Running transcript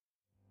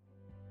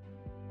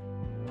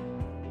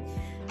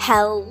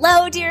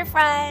Hello, dear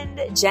friend.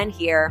 Jen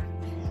here.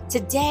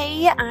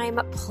 Today, I'm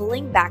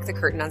pulling back the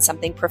curtain on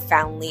something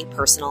profoundly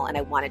personal, and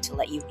I wanted to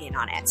let you in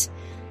on it.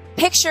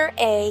 Picture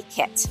a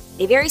kit,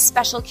 a very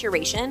special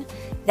curation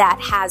that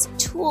has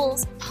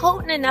tools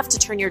potent enough to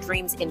turn your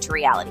dreams into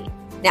reality.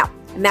 Now,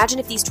 imagine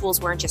if these tools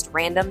weren't just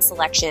random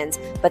selections,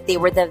 but they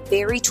were the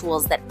very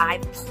tools that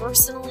I've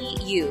personally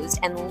used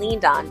and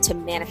leaned on to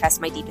manifest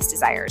my deepest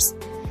desires.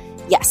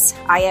 Yes,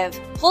 I have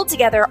pulled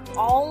together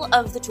all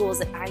of the tools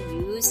that I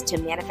use to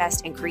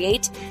manifest and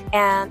create,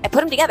 and I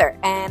put them together,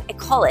 and I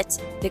call it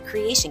the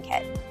Creation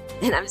Kit.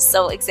 And I'm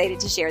so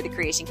excited to share the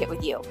Creation Kit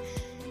with you.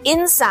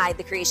 Inside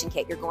the Creation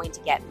Kit, you're going to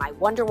get my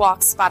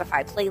Wonderwalks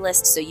Spotify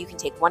playlist, so you can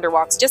take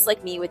Wonderwalks just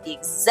like me with the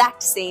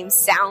exact same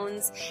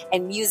sounds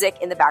and music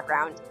in the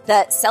background.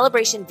 The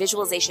celebration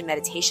visualization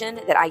meditation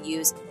that I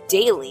use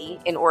daily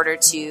in order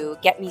to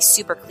get me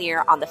super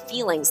clear on the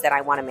feelings that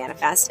I want to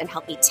manifest and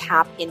help me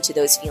tap into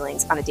those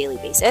feelings on a daily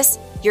basis.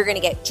 You're going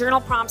to get journal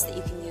prompts that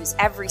you can use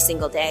every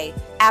single day,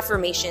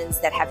 affirmations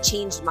that have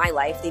changed my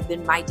life. They've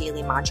been my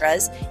daily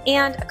mantras,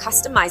 and a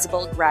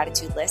customizable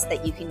gratitude list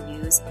that you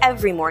can use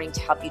every morning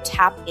to help you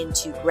tap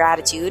into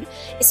gratitude,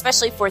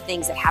 especially for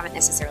things that haven't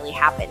necessarily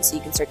happened, so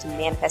you can start to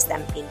manifest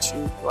them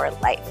into your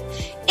life.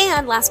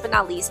 And last but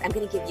not least, I'm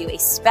going to give you a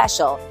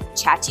special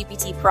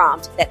ChatGPT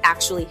prompt that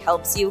actually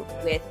helps you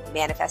with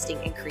manifesting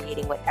and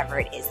creating whatever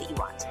it is that you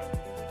want.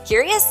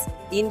 Curious?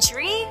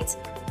 Intrigued?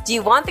 Do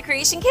you want the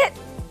Creation Kit?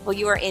 Well,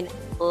 you are in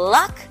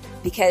luck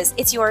because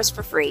it's yours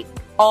for free.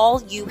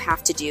 All you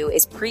have to do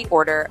is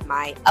pre-order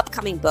my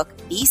upcoming book,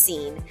 Be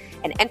Seen,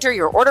 and enter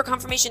your order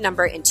confirmation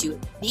number into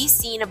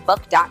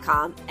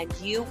beseenbook.com, and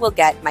you will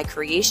get my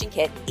Creation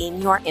Kit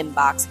in your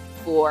inbox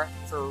for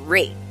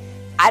free.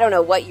 I don't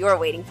know what you're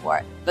waiting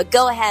for, but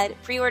go ahead,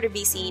 pre-order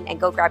Be Seen, and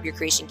go grab your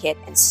Creation Kit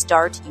and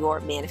start your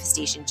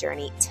manifestation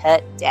journey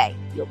today.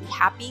 You'll be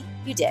happy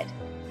you did.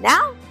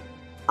 Now,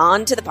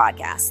 on to the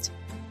podcast.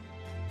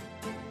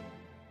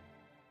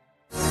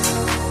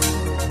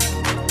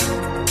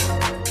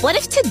 What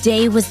if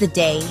today was the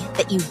day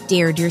that you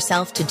dared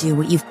yourself to do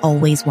what you've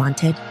always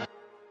wanted?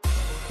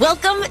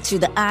 Welcome to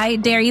the I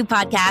Dare You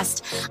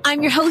podcast.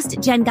 I'm your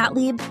host, Jen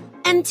Gottlieb,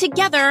 and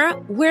together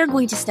we're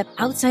going to step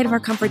outside of our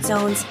comfort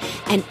zones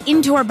and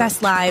into our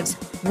best lives,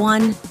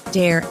 one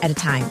dare at a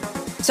time.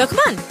 So come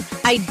on,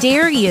 I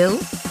dare you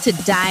to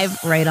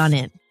dive right on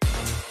in.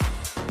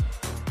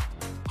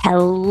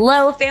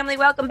 Hello, family.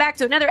 Welcome back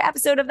to another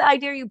episode of the I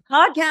Dare You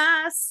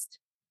podcast.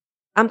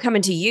 I'm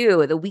coming to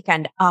you the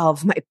weekend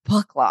of my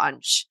book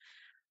launch.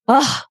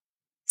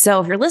 So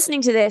if you're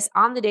listening to this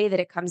on the day that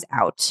it comes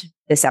out,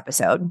 this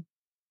episode,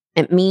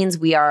 it means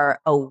we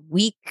are a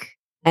week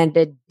and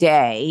a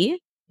day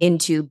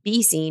into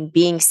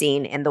being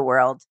seen in the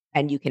world.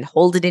 And you can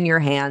hold it in your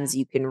hands.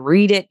 You can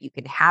read it. You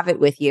can have it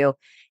with you.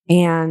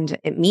 And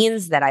it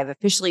means that I've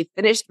officially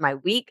finished my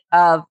week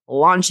of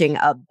launching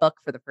a book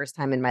for the first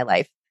time in my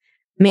life.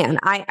 Man,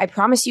 I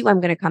promise you I'm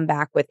going to come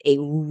back with a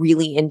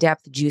really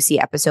in-depth, juicy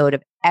episode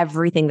of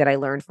everything that I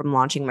learned from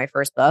launching my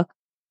first book.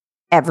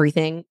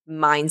 Everything,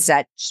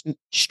 mindset,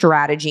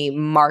 strategy,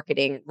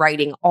 marketing,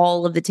 writing,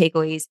 all of the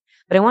takeaways.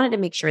 But I wanted to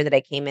make sure that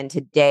I came in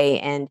today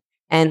and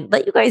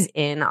let you guys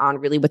in on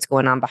really what's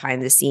going on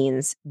behind the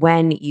scenes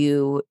when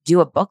you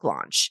do a book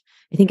launch.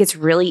 I think it's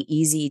really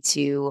easy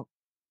to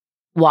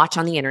watch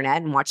on the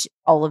internet and watch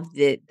all of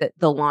the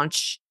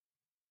launch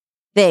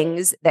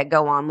things that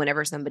go on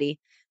whenever somebody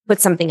put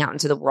something out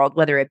into the world,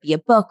 whether it be a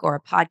book or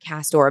a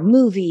podcast or a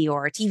movie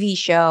or a TV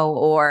show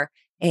or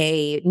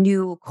a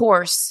new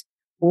course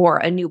or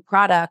a new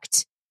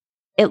product.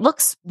 It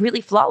looks really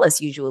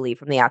flawless usually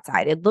from the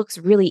outside. It looks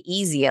really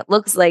easy. It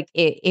looks like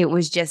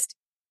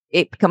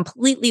it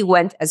completely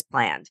went as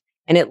planned.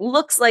 And it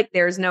looks like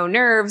there's no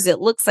nerves. It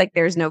looks like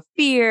there's no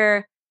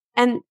fear.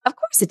 And of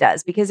course it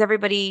does, because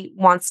everybody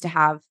wants to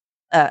have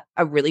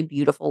a really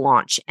beautiful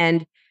launch.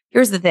 And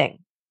here's the thing.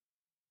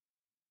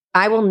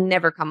 I will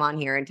never come on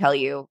here and tell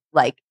you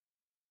like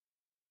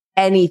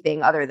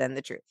anything other than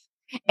the truth.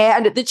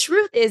 And the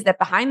truth is that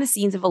behind the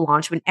scenes of a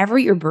launch, whenever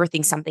you're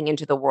birthing something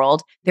into the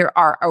world, there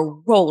are a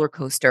roller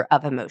coaster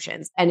of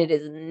emotions, and it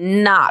is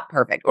not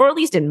perfect, or at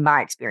least in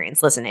my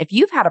experience. Listen, if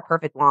you've had a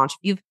perfect launch, if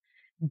you've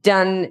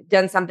done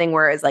something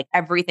where it's like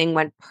everything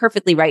went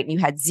perfectly right and you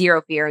had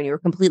zero fear and you were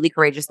completely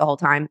courageous the whole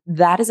time,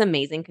 that is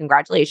amazing.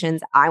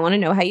 Congratulations. I want to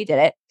know how you did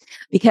it,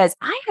 because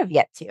I have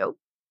yet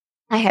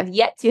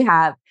to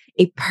have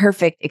a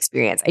perfect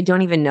experience. I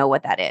don't even know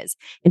what that is.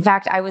 In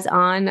fact, I was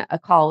on a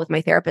call with my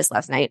therapist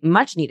last night,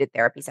 much needed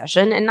therapy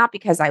session, and not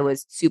because I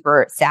was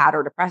super sad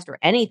or depressed or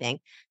anything,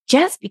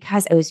 just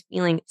because I was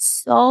feeling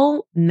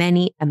so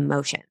many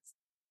emotions.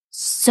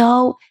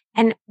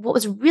 And what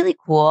was really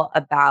cool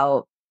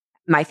about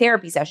my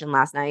therapy session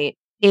last night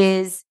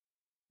is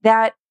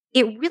that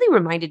it really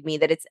reminded me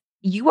that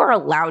you are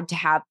allowed to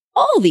have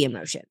all the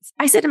emotions.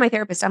 I said to my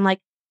therapist, I'm like,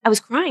 I was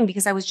crying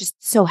because I was just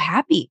so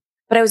happy.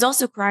 But I was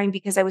also crying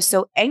because I was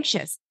so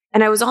anxious.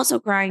 And I was also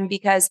crying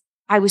because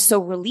I was so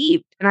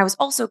relieved. And I was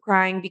also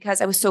crying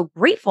because I was so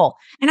grateful.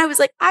 And I was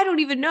like, I don't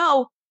even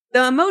know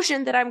the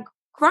emotion that I'm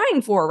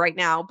crying for right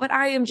now, but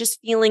I am just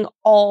feeling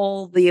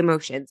all the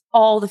emotions,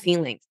 all the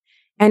feelings.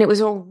 And it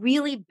was a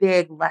really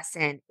big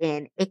lesson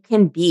in it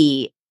can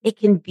be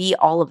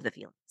all of the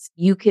feelings.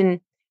 You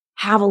can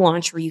have a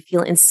launch where you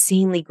feel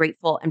insanely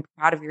grateful and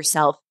proud of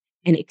yourself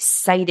and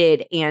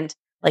excited and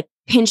like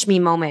pinch me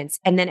moments.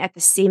 And then at the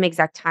same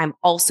exact time,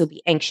 also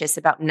be anxious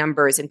about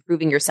numbers and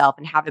proving yourself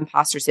and have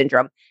imposter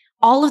syndrome.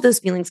 All of those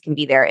feelings can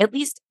be there. At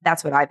least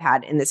that's what I've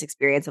had in this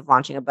experience of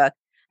launching a book.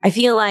 I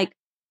feel like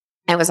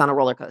I was on a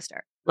roller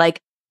coaster.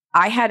 Like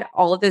I had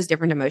all of those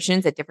different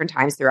emotions at different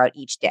times throughout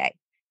each day.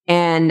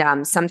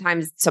 And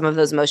sometimes some of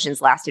those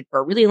emotions lasted for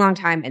a really long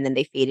time and then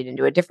they faded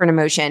into a different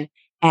emotion.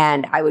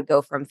 And I would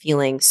go from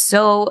feeling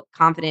so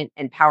confident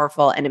and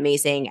powerful and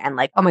amazing and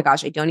like, oh my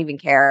gosh, I don't even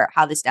care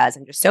how this does.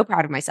 I'm just so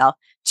proud of myself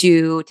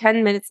to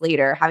 10 minutes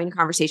later having a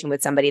conversation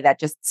with somebody that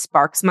just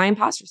sparks my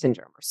imposter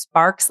syndrome or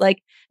sparks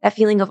like that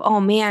feeling of, oh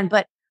man,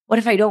 but what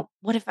if I don't,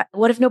 what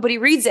if nobody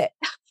reads it?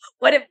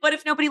 What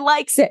if nobody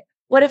likes it?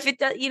 What if it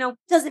does,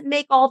 doesn't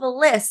make all the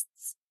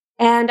lists?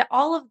 And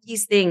all of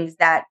these things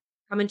that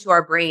come into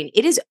our brain,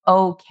 it is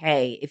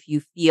okay if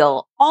you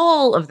feel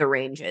all of the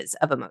ranges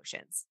of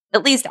emotions.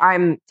 At least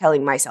I'm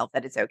telling myself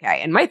that it's okay.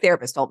 And my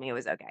therapist told me it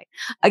was okay.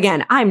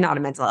 Again, I'm not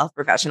a mental health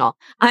professional.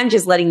 I'm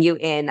just letting you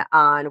in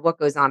on what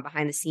goes on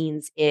behind the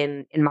scenes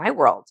in my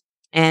world.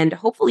 And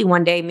hopefully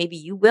one day, maybe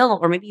you will,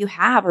 or maybe you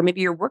have, or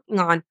maybe you're working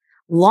on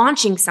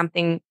launching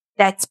something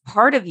that's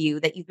part of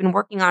you that you've been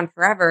working on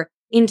forever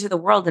into the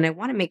world. And I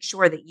want to make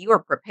sure that you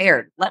are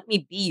prepared. Let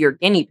me be your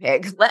guinea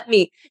pig. Let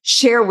me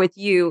share with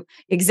you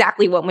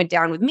exactly what went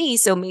down with me.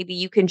 So maybe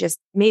you can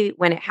maybe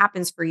when it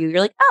happens for you,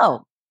 you're like,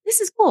 oh, this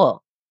is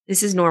cool.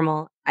 This is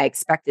normal. I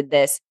expected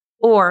this.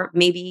 Or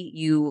maybe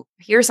you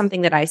hear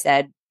something that I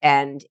said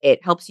and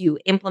it helps you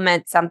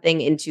implement something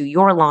into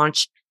your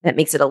launch that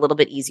makes it a little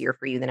bit easier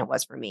for you than it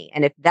was for me.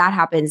 And if that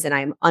happens, then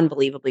I'm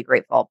unbelievably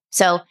grateful.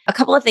 So a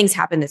couple of things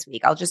happened this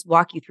week. I'll just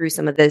walk you through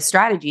some of the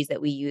strategies that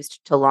we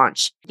used to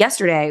launch.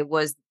 Yesterday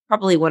was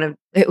probably one of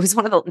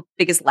the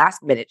biggest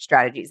last minute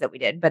strategies that we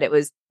did, but it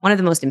was one of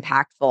the most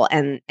impactful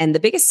and the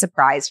biggest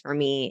surprise for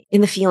me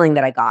in the feeling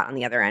that I got on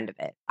the other end of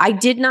it. I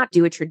did not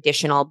do a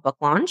traditional book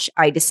launch.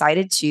 I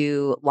decided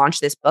to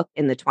launch this book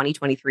in the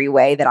 2023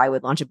 way that I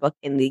would launch a book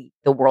in the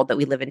world that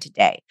we live in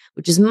today,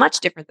 which is much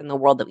different than the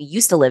world that we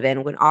used to live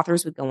in when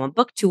authors would go on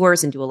book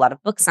tours and do a lot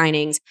of book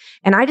signings.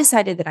 And I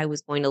decided that I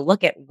was going to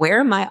look at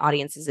where my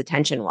audience's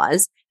attention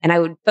was, and I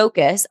would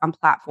focus on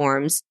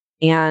platforms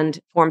and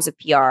forms of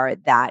PR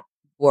that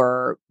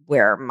were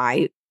where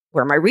my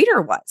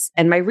reader was.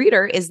 And my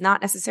reader is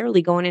not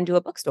necessarily going into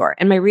a bookstore.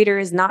 And my reader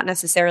is not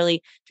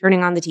necessarily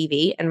turning on the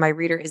TV. And my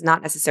reader is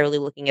not necessarily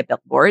looking at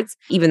billboards,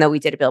 even though we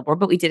did a billboard,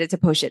 but we did it to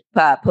post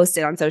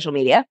it on social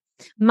media.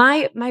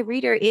 My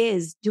reader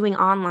is doing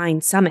online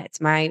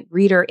summits. My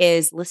reader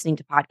is listening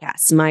to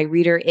podcasts. My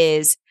reader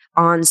is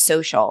on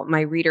social.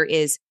 My reader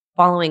is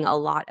following a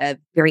lot of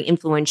very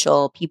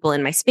influential people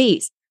in my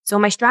space. So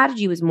my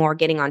strategy was more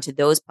getting onto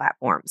those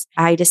platforms.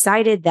 I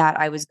decided that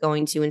I was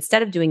going to,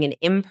 instead of doing an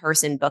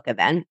in-person book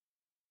event,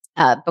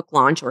 book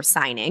launch or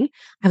signing,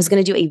 I was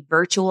going to do a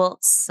virtual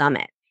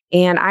summit.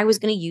 And I was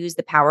going to use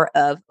the power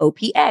of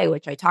OPA,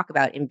 which I talk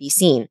about in Be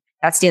Seen.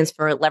 That stands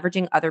for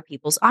leveraging other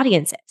people's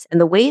audiences. And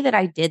the way that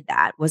I did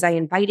that was I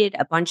invited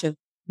a bunch of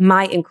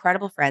my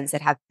incredible friends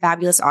that have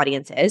fabulous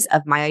audiences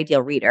of my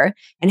ideal reader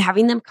and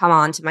having them come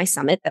on to my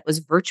summit that was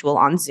virtual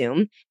on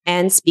Zoom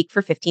and speak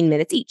for 15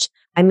 minutes each.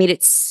 I made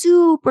it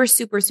super,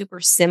 super,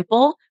 super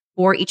simple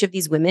for each of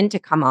these women to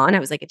come on. I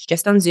was like, it's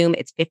just on Zoom.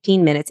 It's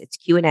 15 minutes. It's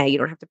Q&A. You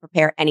don't have to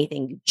prepare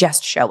anything. You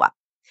just show up.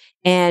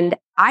 And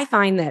I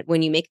find that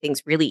when you make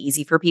things really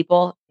easy for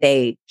people,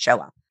 they show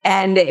up.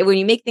 And when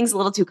you make things a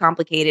little too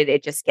complicated,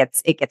 it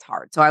gets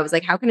hard. So I was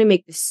like, how can I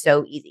make this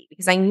so easy?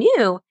 Because I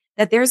knew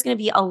that there's going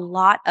to be a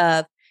lot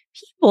of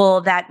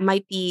people that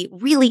might be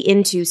really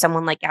into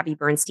someone like Gabby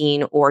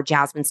Bernstein or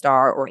Jasmine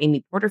Star or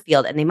Amy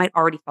Porterfield, and they might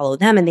already follow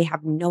them and they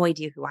have no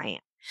idea who I am.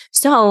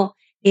 So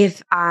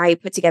if I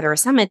put together a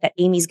summit that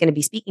Amy's going to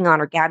be speaking on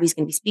or Gabby's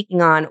going to be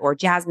speaking on or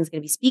Jasmine's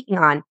going to be speaking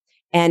on,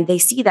 and they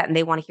see that and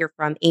they want to hear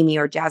from Amy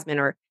or Jasmine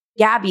or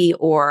Gabby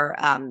or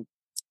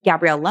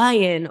Gabrielle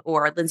Lyon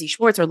or Lindsay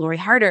Schwartz or Lori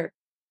Harder,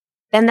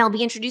 then they'll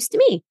be introduced to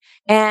me.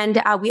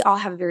 And we all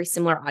have a very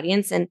similar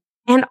audience.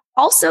 And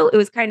also, it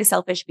was kind of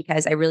selfish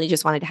because I really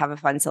just wanted to have a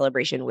fun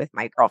celebration with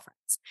my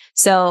girlfriends.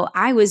 So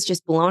I was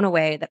just blown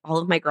away that all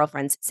of my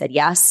girlfriends said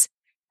yes.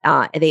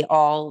 They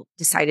all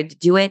decided to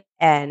do it.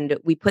 And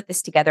we put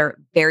this together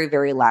very,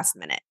 very last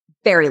minute,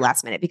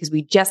 because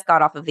we just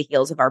got off of the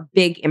heels of our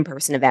big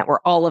in-person event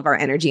where all of our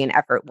energy and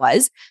effort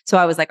was. So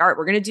I was like, all right,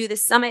 we're going to do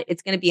this summit.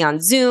 It's going to be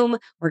on Zoom.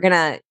 We're going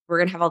to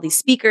have all these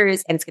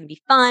speakers and it's going to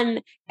be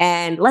fun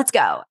and let's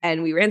go.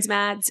 And we ran some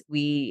ads.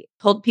 We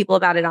told people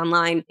about it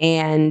online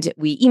and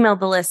we emailed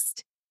the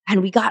list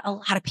and we got a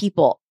lot of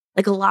people.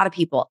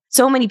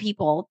 So many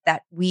people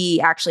that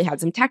we actually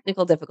had some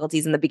technical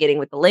difficulties in the beginning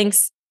with the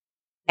links.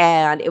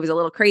 And it was a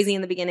little crazy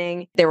in the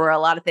beginning. There were a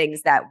lot of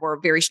things that were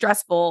very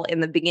stressful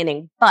in the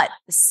beginning, but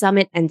the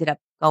summit ended up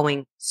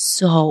going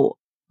so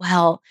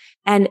well.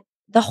 And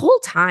the whole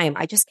time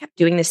I just kept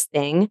doing this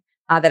thing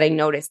that I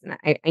noticed and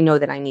I know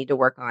that I need to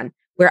work on,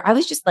 where I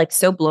was just like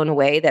so blown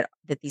away that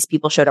these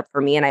people showed up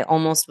for me. And I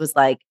almost was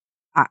like,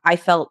 I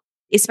felt,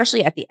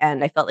 especially at the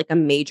end, I felt like a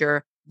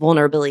major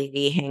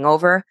vulnerability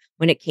hangover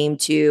when it came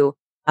to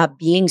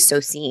being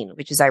so seen,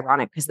 which is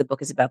ironic because the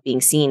book is about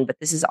being seen. But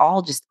this is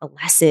all just a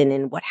lesson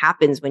in what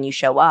happens when you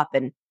show up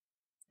and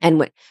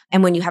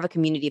when you have a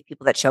community of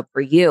people that show up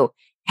for you.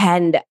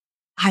 And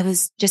I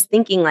was just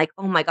thinking like,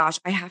 oh my gosh,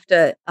 I have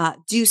to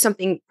do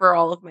something for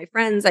all of my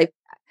friends.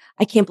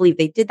 I can't believe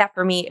they did that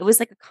for me. It was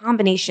like a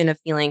combination of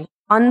feeling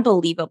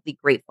unbelievably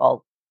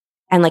grateful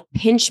and like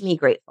pinch me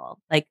grateful,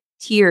 like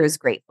tears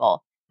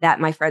grateful that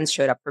my friends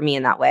showed up for me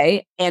in that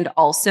way. And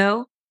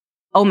also,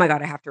 oh my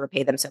God, I have to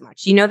repay them so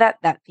much. You know,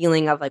 that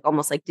feeling of like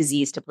almost like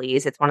disease to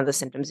please. It's one of the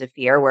symptoms of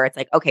fear where it's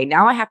like, okay,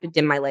 now I have to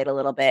dim my light a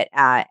little bit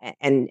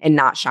and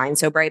not shine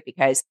so bright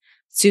because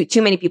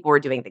too many people were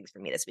doing things for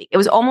me this week. It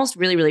was almost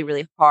really, really,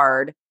 really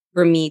hard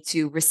for me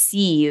to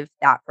receive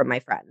that from my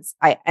friends.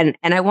 And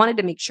I wanted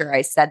to make sure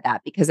I said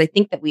that because I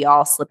think that we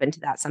all slip into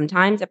that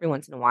sometimes every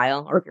once in a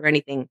while, or if you're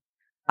anything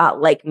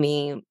like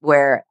me,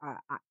 where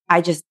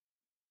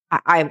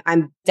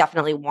I'm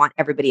definitely want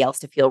everybody else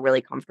to feel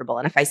really comfortable.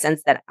 And if I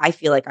sense that I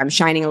feel like I'm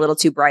shining a little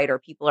too bright or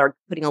people are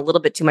putting a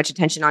little bit too much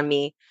attention on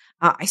me,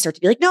 I start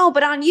to be like, no,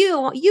 but on you,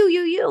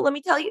 let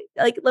me tell you,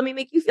 like, let me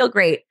make you feel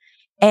great.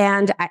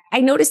 And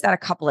I noticed that a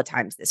couple of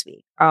times this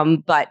week,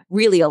 but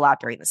really a lot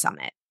during the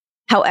summit.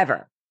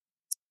 However,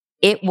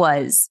 it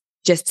was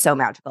just so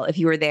magical. If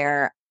you were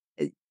there,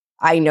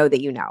 I know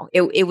that you know.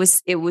 It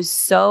was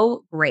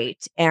so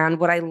great. And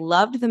what I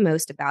loved the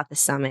most about the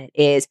summit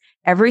is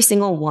every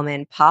single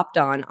woman popped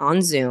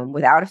on Zoom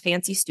without a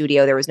fancy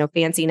studio. There was no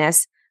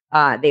fanciness.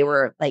 They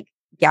were like,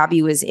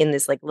 Gabby was in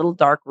this like little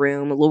dark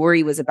room.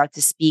 Lori was about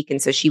to speak.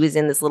 And so she was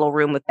in this little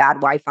room with bad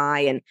Wi-Fi.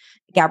 And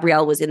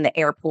Gabrielle was in the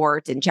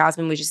airport. And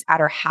Jasmine was just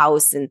at her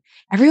house. And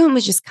everyone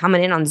was just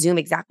coming in on Zoom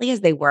exactly as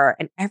they were.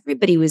 And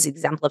everybody was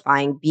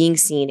exemplifying being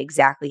seen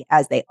exactly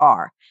as they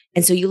are.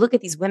 And so you look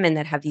at these women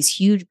that have these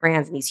huge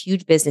brands and these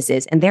huge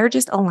businesses, and they're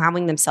just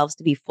allowing themselves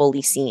to be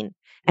fully seen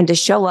and to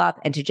show up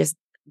and to just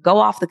go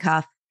off the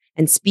cuff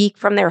and speak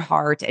from their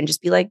heart and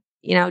just be like,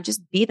 you know,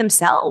 just be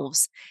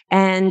themselves.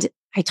 And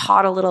I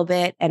taught a little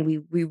bit and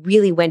we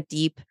really went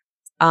deep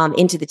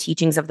into the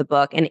teachings of the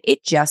book, and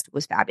it just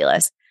was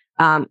fabulous.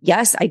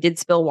 Yes, I did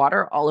spill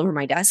water all over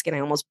my desk and I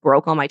almost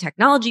broke all my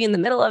technology in the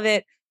middle of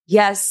it.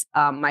 Yes,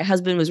 my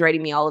husband was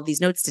writing me all of these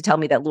notes to tell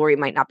me that Lori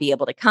might not be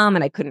able to come,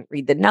 and I couldn't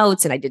read the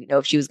notes and I didn't know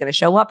if she was going to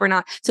show up or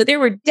not. So there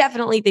were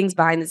definitely things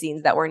behind the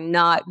scenes that were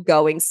not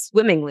going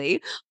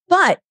swimmingly,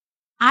 but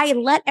I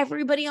let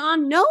everybody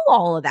on know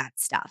all of that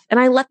stuff, and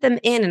I let them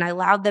in and I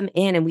allowed them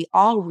in, and we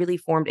all really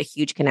formed a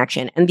huge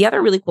connection. And the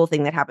other really cool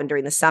thing that happened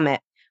during the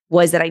summit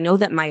was that I know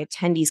that my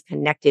attendees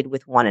connected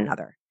with one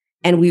another,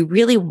 and we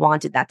really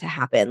wanted that to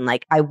happen.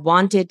 Like, I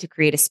wanted to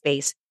create a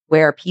space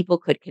where people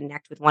could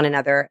connect with one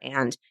another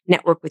and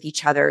network with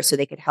each other so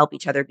they could help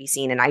each other be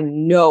seen. And I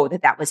know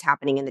that that was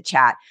happening in the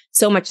chat,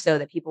 so much so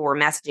that people were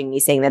messaging me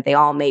saying that they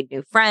all made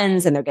new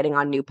friends and they're getting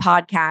on new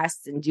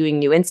podcasts and doing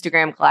new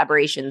Instagram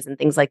collaborations and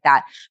things like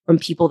that from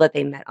people that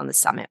they met on the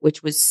summit,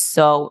 which was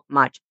so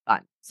much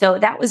fun. So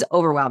that was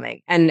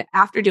overwhelming. And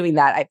after doing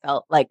that, I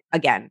felt like,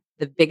 again,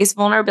 the biggest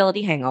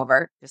vulnerability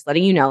hangover, just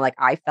letting you know, like,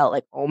 I felt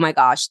like, oh my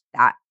gosh,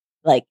 that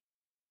like,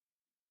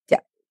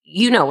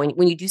 you know,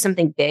 when you do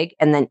something big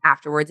and then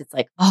afterwards it's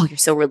like, oh, you're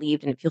so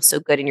relieved and it feels so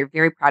good and you're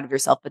very proud of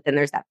yourself. But then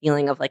there's that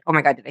feeling of like, oh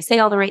my God, did I say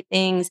all the right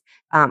things?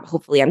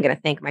 Hopefully I'm going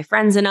to thank my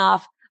friends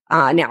enough.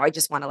 Now I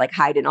just want to like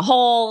hide in a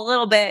hole a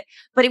little bit.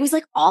 But it was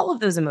like all of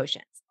those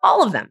emotions,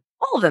 all of them.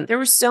 There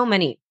were so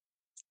many.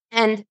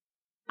 And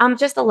I'm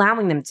just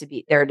allowing them to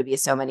be there to be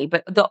so many.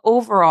 But the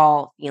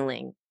overall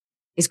feeling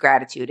is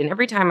gratitude. And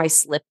every time I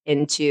slip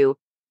into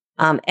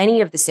any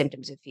of the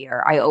symptoms of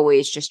fear, I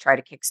always just try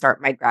to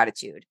kickstart my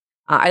gratitude.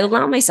 I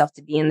allow myself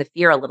to be in the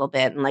fear a little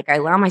bit. And like, I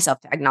allow myself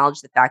to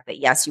acknowledge the fact that,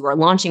 yes, you are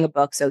launching a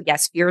book. So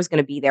yes, fear is going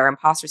to be there.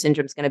 Imposter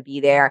syndrome is going to be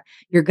there.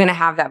 You're going to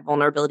have that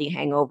vulnerability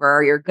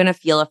hangover. You're going to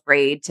feel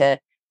afraid to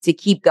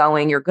keep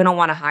going. You're going to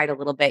want to hide a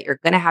little bit.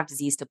 You're going to have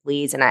disease to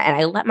please. And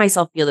I let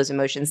myself feel those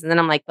emotions. And then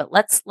I'm like, but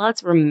let's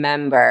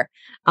remember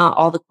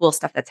all the cool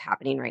stuff that's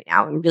happening right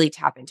now and really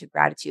tap into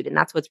gratitude. And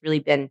that's what's really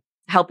been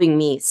helping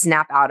me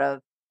snap out of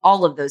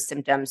all of those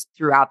symptoms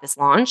throughout this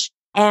launch.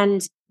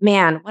 And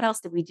man, what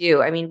else did we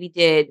do? I mean, we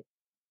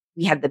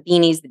had the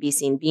beanies, the Be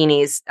Seen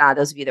beanies.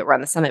 Those of you that were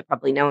on the summit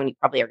probably know, and you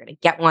probably are going to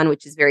get one,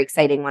 which is very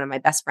exciting. One of my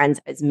best friends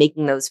is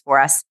making those for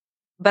us.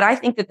 But I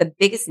think that the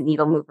biggest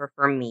needle mover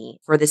for me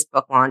for this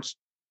book launch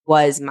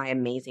was my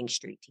amazing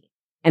street team.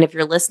 And if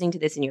you're listening to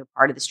this and you're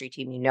part of the street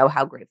team, you know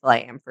how grateful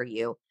I am for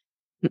you.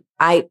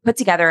 I put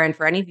together, and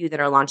for any of you that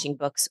are launching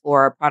books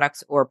or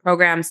products or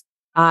programs,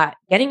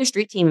 getting a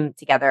street team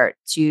together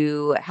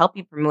to help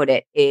you promote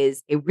it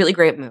is a really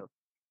great move.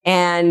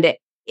 And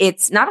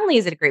it's not only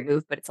is it a great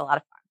move, but it's a lot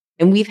of fun.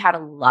 And we've had a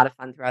lot of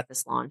fun throughout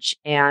this launch,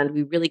 and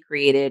we really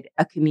created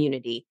a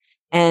community.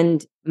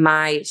 And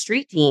my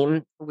street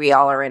team, we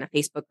all are in a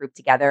Facebook group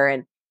together,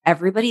 and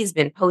everybody's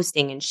been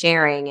posting and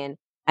sharing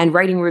and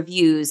writing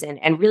reviews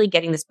and really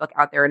getting this book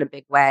out there in a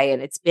big way.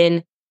 And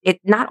it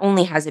not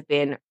only has it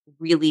been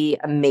really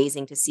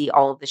amazing to see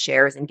all of the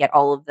shares and get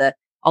all of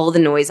the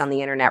noise on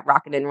the internet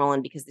rocking and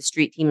rolling because the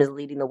street team is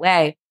leading the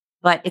way,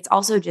 but it's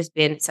also just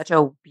been such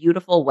a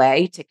beautiful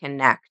way to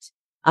connect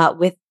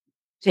with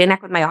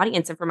my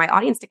audience and for my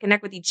audience to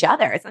connect with each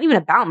other. It's not even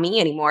about me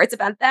anymore. It's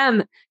about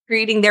them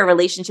creating their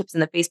relationships in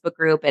the Facebook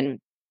group. And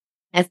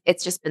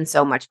it's just been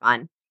so much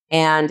fun.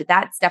 And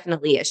that's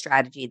definitely a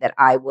strategy that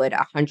I would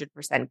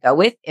 100% go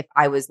with if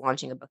I was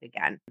launching a book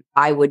again.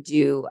 I would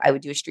do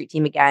a street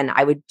team again.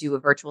 I would do a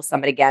virtual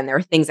summit again. There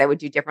are things I would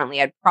do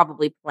differently. I'd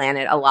probably plan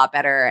it a lot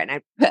better.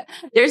 And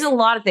there's a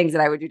lot of things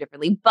that I would do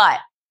differently. But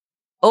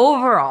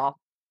overall,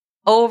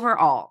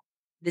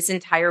 this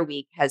entire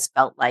week has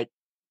felt like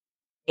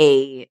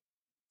a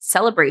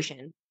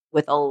celebration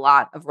with a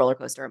lot of roller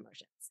coaster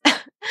emotions.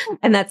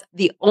 And that's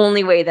the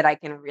only way that I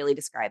can really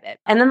describe it.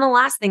 And then the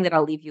last thing that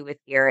I'll leave you with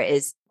here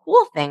is the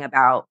cool thing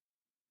about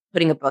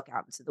putting a book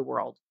out into the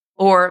world.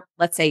 Or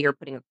let's say you're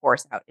putting a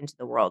course out into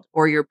the world,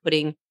 or you're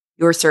putting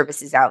your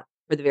services out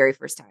for the very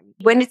first time.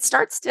 When it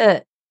starts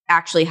to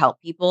actually help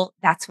people,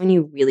 that's when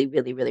you really,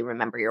 really, really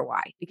remember your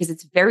why, because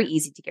it's very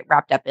easy to get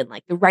wrapped up in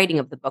like the writing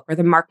of the book or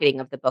the marketing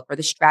of the book or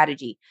the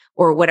strategy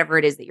or whatever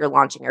it is that you're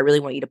launching. I really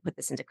want you to put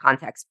this into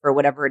context for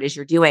whatever it is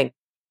you're doing.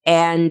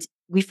 And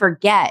we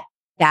forget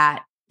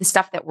that the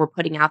stuff that we're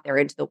putting out there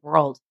into the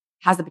world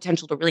has the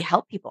potential to really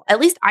help people. At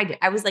least I did.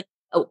 I was like,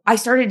 oh, I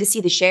started to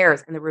see the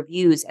shares and the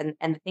reviews and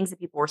the things that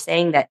people were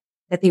saying that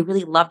they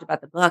really loved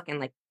about the book, and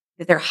like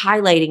that they're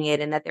highlighting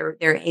it, and that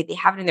they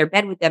have it in their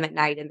bed with them at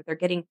night, and that they're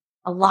getting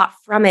a lot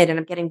from it. And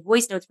I'm getting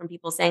voice notes from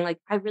people saying like,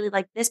 I really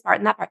like this part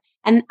and that part.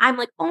 And I'm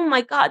like, oh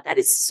my God, that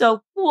is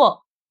so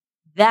cool.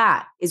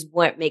 That is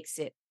what makes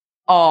it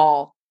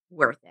all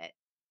worth it.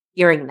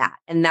 Hearing that.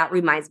 And that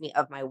reminds me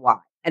of my why.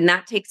 And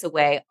that takes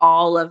away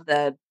all of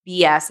the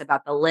BS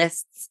about the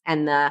lists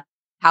and the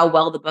how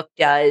well the book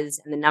does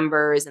and the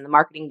numbers and the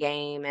marketing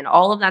game and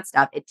all of that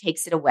stuff. It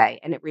takes it away.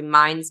 And it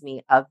reminds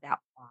me of that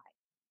why.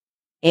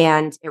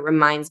 And it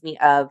reminds me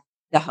of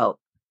the hope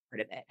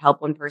part of it.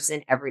 Help one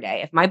person every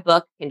day. If my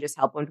book can just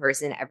help one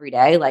person every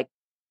day, like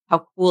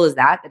how cool is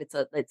that? That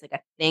it's like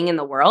a thing in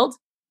the world.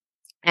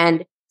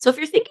 And so if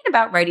you're thinking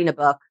about writing a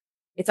book,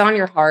 it's on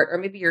your heart, or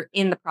maybe you're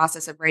in the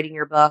process of writing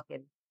your book,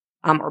 and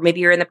or maybe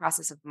you're in the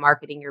process of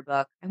marketing your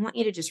book, I want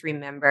you to just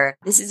remember,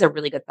 this is a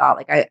really good thought.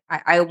 Like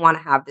I want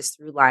to have this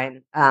through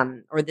line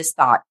or this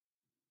thought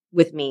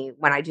with me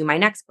when I do my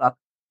next book,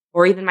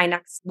 or even my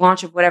next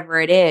launch of whatever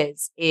it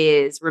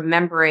is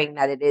remembering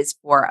that it is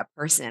for a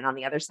person on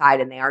the other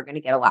side, and they are going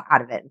to get a lot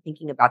out of it, and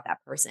thinking about that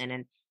person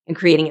and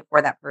creating it for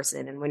that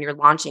person. And when you're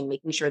launching,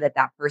 making sure that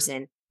that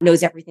person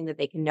knows everything that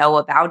they can know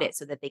about it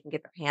so that they can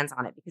get their hands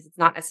on it, because it's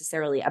not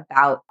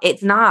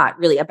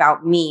really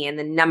about me and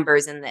the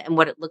numbers and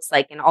what it looks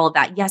like and all of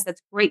that. Yes,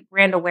 that's great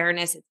brand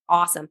awareness. It's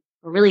awesome.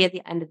 But really at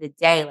the end of the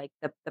day, like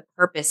the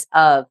purpose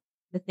of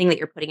the thing that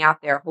you're putting out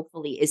there,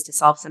 hopefully, is to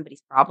solve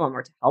somebody's problem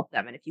or to help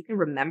them. And if you can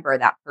remember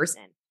that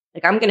person,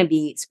 like I'm going to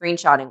be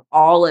screenshotting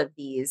all of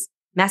these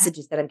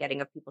messages that I'm getting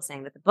of people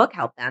saying that the book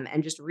helped them,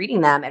 and just reading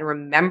them and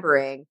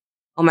remembering,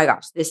 oh my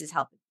gosh, this is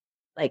helping.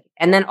 Like,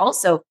 and then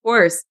also, of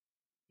course,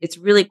 it's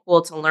really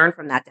cool to learn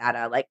from that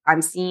data. Like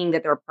I'm seeing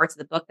that there are parts of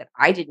the book that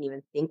I didn't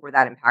even think were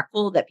that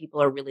impactful that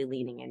people are really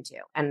leaning into.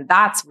 And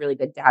that's really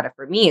good data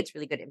for me. It's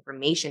really good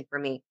information for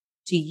me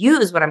to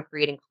use when I'm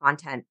creating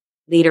content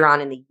later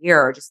on in the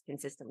year, or just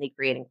consistently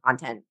creating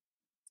content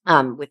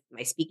with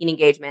my speaking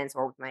engagements,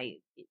 or with my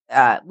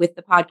with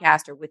the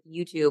podcast, or with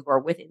YouTube, or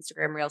with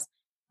Instagram Reels.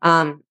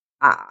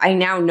 I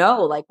now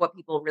know like what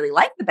people really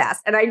like the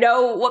best, and I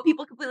know what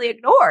people completely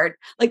ignored.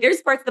 Like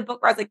there's parts of the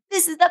book where I was like,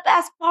 this is the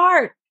best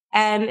part.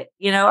 And,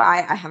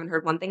 I haven't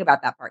heard one thing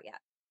about that part yet.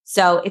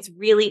 So it's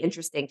really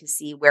interesting to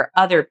see where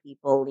other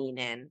people lean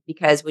in,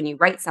 because when you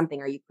write something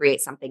or you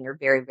create something, you're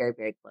very, very,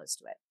 very close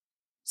to it.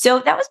 So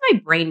that was my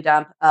brain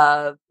dump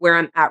of where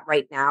I'm at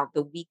right now,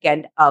 the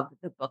weekend of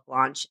the book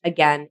launch.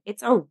 Again,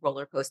 it's a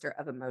roller coaster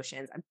of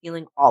emotions. I'm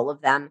feeling all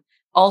of them.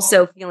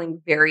 Also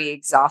feeling very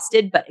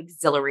exhausted, but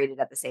exhilarated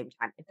at the same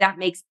time, if that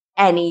makes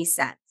any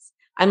sense.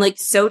 I'm like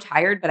so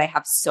tired, but I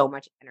have so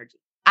much energy.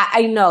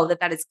 I know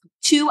that is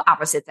two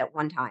opposites at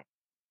one time.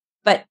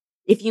 But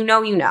if you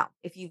know,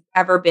 if you've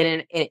ever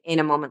been in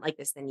a moment like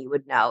this, then you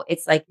would know.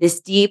 It's like this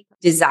deep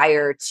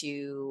desire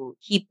to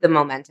keep the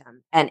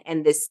momentum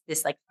and this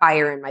like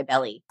fire in my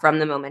belly from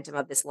the momentum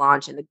of this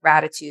launch, and the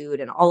gratitude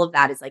and all of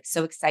that is like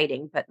so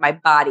exciting, but my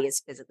body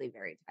is physically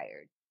very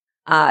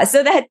tired.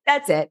 So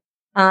that's it.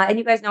 And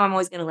you guys know I'm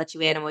always going to let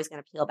you in. I'm always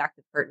going to peel back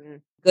the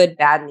curtain, good,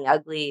 bad, and the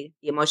ugly,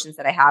 the emotions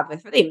that I have,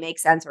 whether they make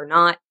sense or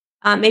not.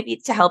 Maybe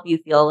to help you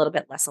feel a little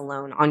bit less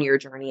alone on your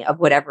journey of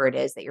whatever it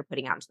is that you're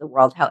putting out into the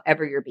world,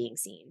 however you're being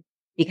seen.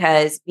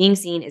 Because being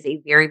seen is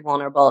a very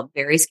vulnerable,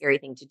 very scary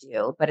thing to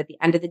do. But at the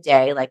end of the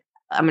day, like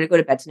I'm going to go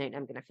to bed tonight and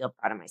I'm going to feel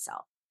proud of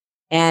myself.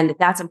 And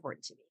that's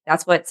important to me.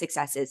 That's what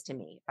success is to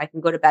me. If I can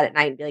go to bed at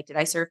night and be like, did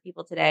I serve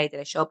people today? Did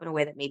I show up in a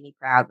way that made me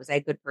proud? Was I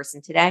a good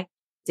person today?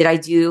 Did I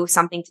do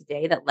something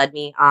today that led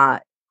me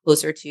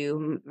closer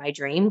to my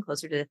dream,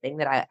 closer to the thing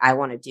that I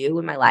want to do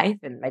in my life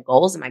and my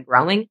goals? Am I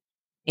growing?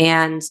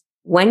 And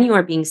when you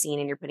are being seen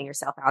and you're putting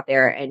yourself out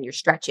there and you're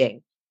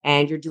stretching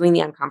and you're doing the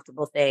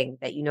uncomfortable thing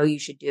that you know you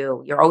should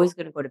do, you're always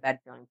going to go to bed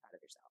feeling proud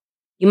of yourself.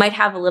 You might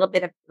have a little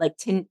bit of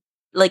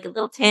like a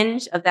little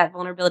tinge of that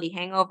vulnerability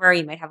hangover.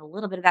 You might have a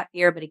little bit of that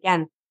fear. But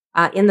again,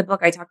 in the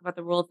book, I talk about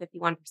the rule of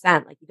 51%.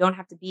 Like you don't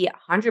have to be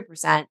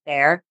 100%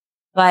 there,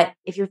 but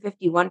if you're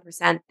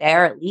 51%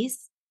 there, at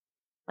least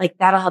like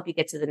that'll help you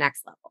get to the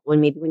next level.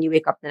 When you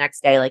wake up the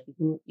next day, like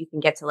you can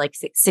get to like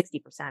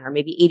 60% or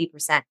maybe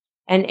 80%.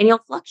 And you'll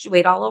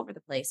fluctuate all over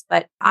the place.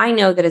 But I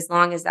know that as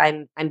long as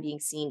I'm being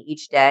seen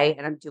each day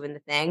and I'm doing the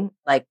thing,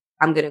 like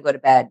I'm going to go to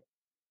bed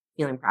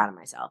feeling proud of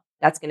myself.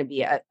 That's going to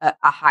be a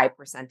high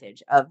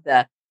percentage of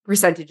the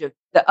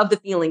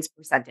feelings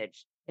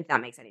percentage, if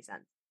that makes any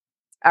sense.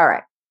 All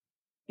right.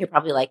 You're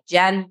probably like,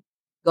 Jen,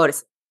 go to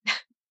sleep.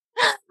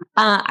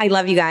 I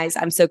love you guys.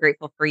 I'm so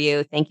grateful for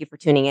you. Thank you for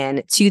tuning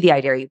in to the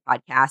I Dare You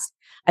podcast.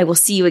 I will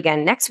see you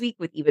again next week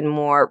with even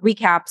more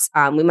recaps.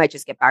 We might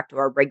just get back to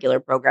our regular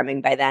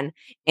programming by then.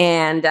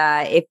 And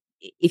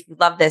if you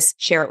love this,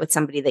 share it with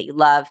somebody that you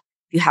love.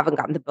 If you haven't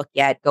gotten the book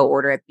yet, go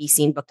order it at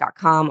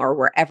beseenbook.com or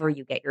wherever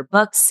you get your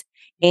books.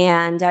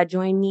 And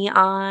join me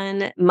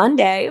on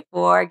Monday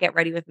for Get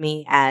Ready With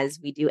Me,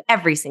 as we do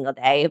every single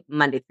day,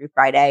 Monday through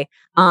Friday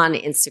on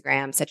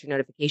Instagram. Set your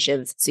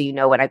notifications so you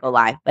know when I go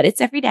live. But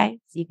it's every day,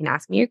 so you can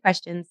ask me your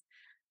questions.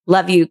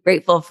 Love you,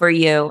 grateful for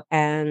you,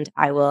 and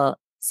I will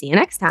see you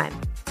next time.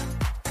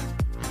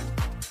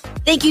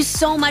 Thank you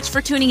so much for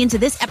tuning into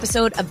this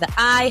episode of the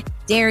I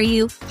Dare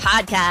You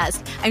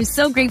podcast. I'm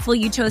so grateful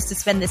you chose to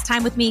spend this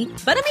time with me,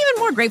 but I'm even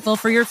more grateful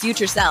for your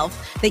future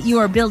self, that you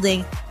are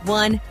building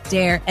one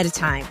dare at a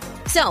time.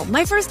 So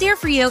my first dare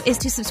for you is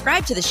to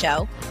subscribe to the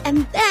show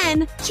and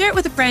then share it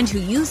with a friend who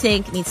you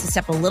think needs to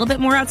step a little bit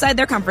more outside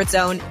their comfort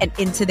zone and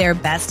into their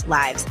best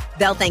lives.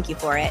 They'll thank you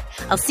for it.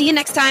 I'll see you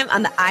next time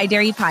on the I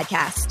Dare You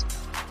podcast.